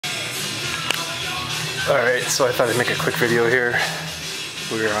Alright, so I thought I'd make a quick video here.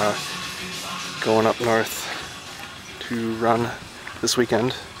 We're going up north to run this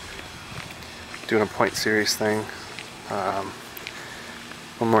weekend. Doing a point series thing.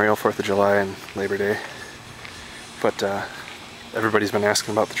 Memorial, 4th of July, and Labor Day. But everybody's been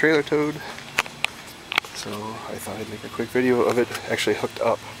asking about the trailer toad. So I thought I'd make a quick video of it actually hooked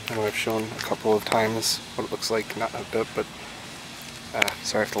up. I know I've shown a couple of times what it looks like not hooked up, but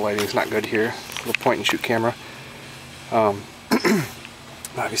sorry if the lighting's not good here. It's a little point and shoot camera.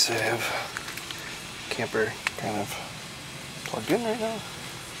 Obviously I have camper kind of plugged in right now,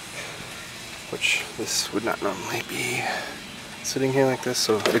 which this would not normally be sitting here like this,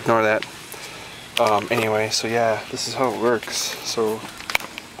 so ignore that. Anyway, so yeah, this is how it works. So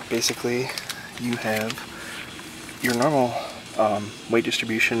basically you have your normal weight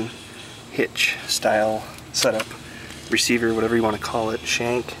distribution hitch style setup, receiver, whatever you want to call it,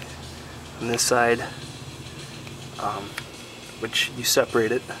 shank on this side, which you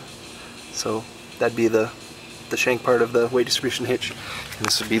separate it. So that'd be the shank part of the weight distribution hitch, and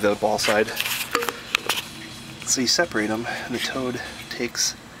this would be the ball side. So you separate them, and the toad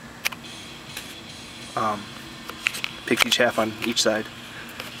takes picks each half on each side.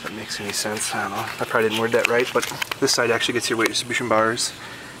 If that makes any sense. I don't know. I probably didn't word that right, but this side actually gets your weight distribution bars,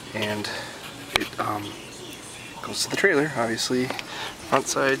 and it goes to the trailer. Obviously, front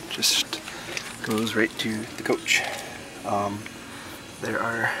side just goes right to the coach. There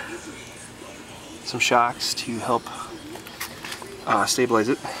are some shocks to help stabilize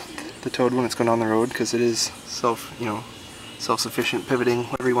it, the toad, when it's going down the road, because it is self-sufficient pivoting,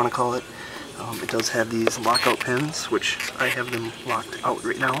 whatever you want to call it. It does have these lockout pins, which I have them locked out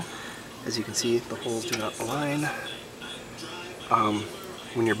right now. As you can see, the holes do not align.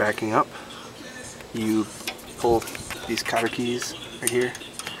 When you're backing up, you pull these cotter keys right here,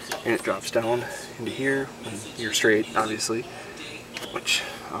 and it drops down into here when you're straight, obviously, which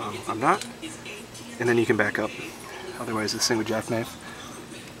I'm not. And then you can back up. Otherwise, this thing would jackknife.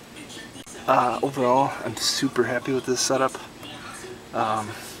 Overall, I'm super happy with this setup.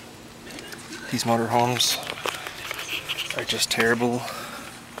 These motorhomes are just terrible.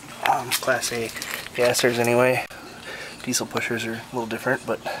 Class A gassers anyway. Diesel pushers are a little different,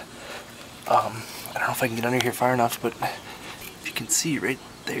 but I don't know if I can get under here far enough, but if you can see right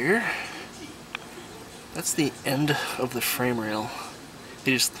there, that's the end of the frame rail.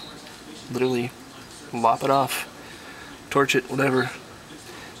 They just literally lop it off, torch it, whatever.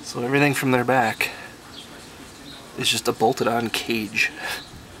 So everything from their back is just a bolted on cage.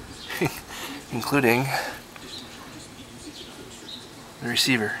 Including the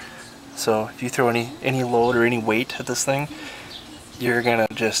receiver. So if you throw any load or any weight at this thing, you're gonna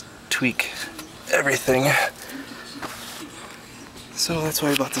just tweak everything. So that's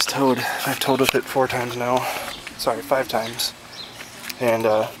why I bought this toad. I've towed with it 4 times now. Sorry, 5 times. And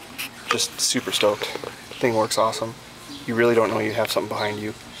just super stoked. The thing works awesome. You really don't know you have something behind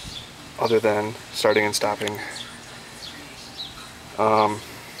you other than starting and stopping.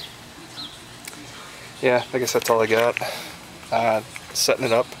 Yeah, I guess that's all I got. Setting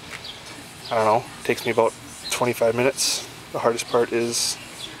it up, I don't know, takes me about 25 minutes. The hardest part is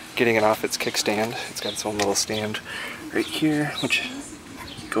getting it off its kickstand. It's got its own little stand right here, which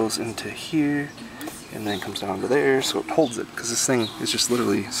goes into here and then comes down to there, so it holds it, because this thing is just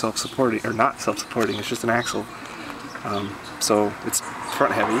literally self-supporting, or not self-supporting, it's just an axle. So it's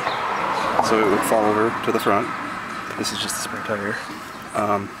front heavy, so it would fall over to the front. This is just the spare tire.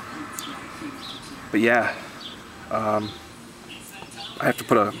 But yeah, I have to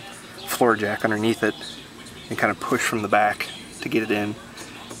put a floor jack underneath it and kind of push from the back to get it in.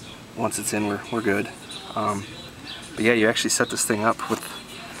 Once it's in, we're good. But yeah, you actually set this thing up with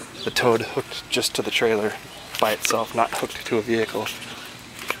the toad hooked just to the trailer by itself, not hooked to a vehicle.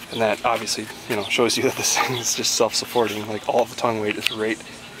 And that obviously, shows you that this thing is just self-supporting. Like, all of the tongue weight is right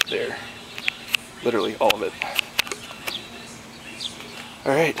there. Literally all of it.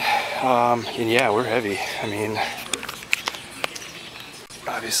 Alright, and yeah, we're heavy. I mean,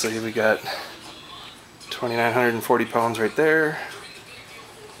 obviously we got 2,940 pounds right there.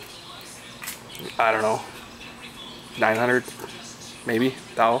 I don't know, 900 maybe,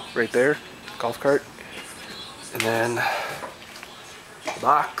 thou right there, golf cart. And then the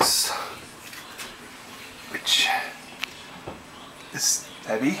box, which is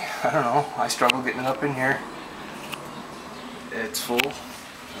heavy. I don't know, I struggle getting it up in here. It's full.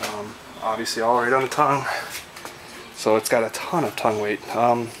 Obviously all right on the tongue, so it's got a ton of tongue weight.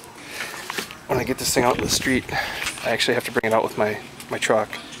 When I get this thing out in the street, I actually have to bring it out with my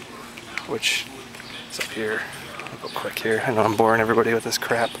truck, which is up here. I'll go quick here. I know I'm boring everybody with this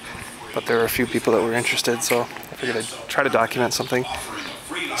crap. but there were a few people that were interested, so I figured I'd try to document something.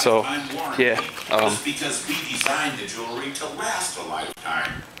 So yeah, because we designed the jewelry to last a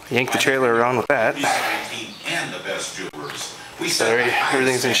lifetime. Yanked the trailer around with that. And the best jewelers. So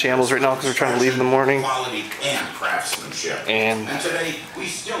everything's in shambles right now because we're trying to leave in the morning. And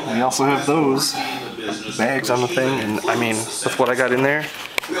we also have those bags on the thing, and I mean, with what I got in there,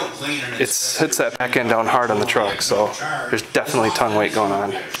 it hits that back end down hard on the truck, so there's definitely ton weight going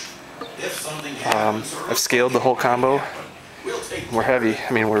on. I've scaled the whole combo. We're heavy.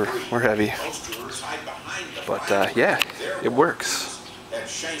 I mean, we're heavy. But yeah, it works.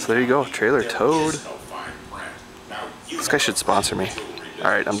 So there you go, trailer towed. This guy should sponsor me.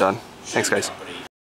 Alright, I'm done. Thanks, guys.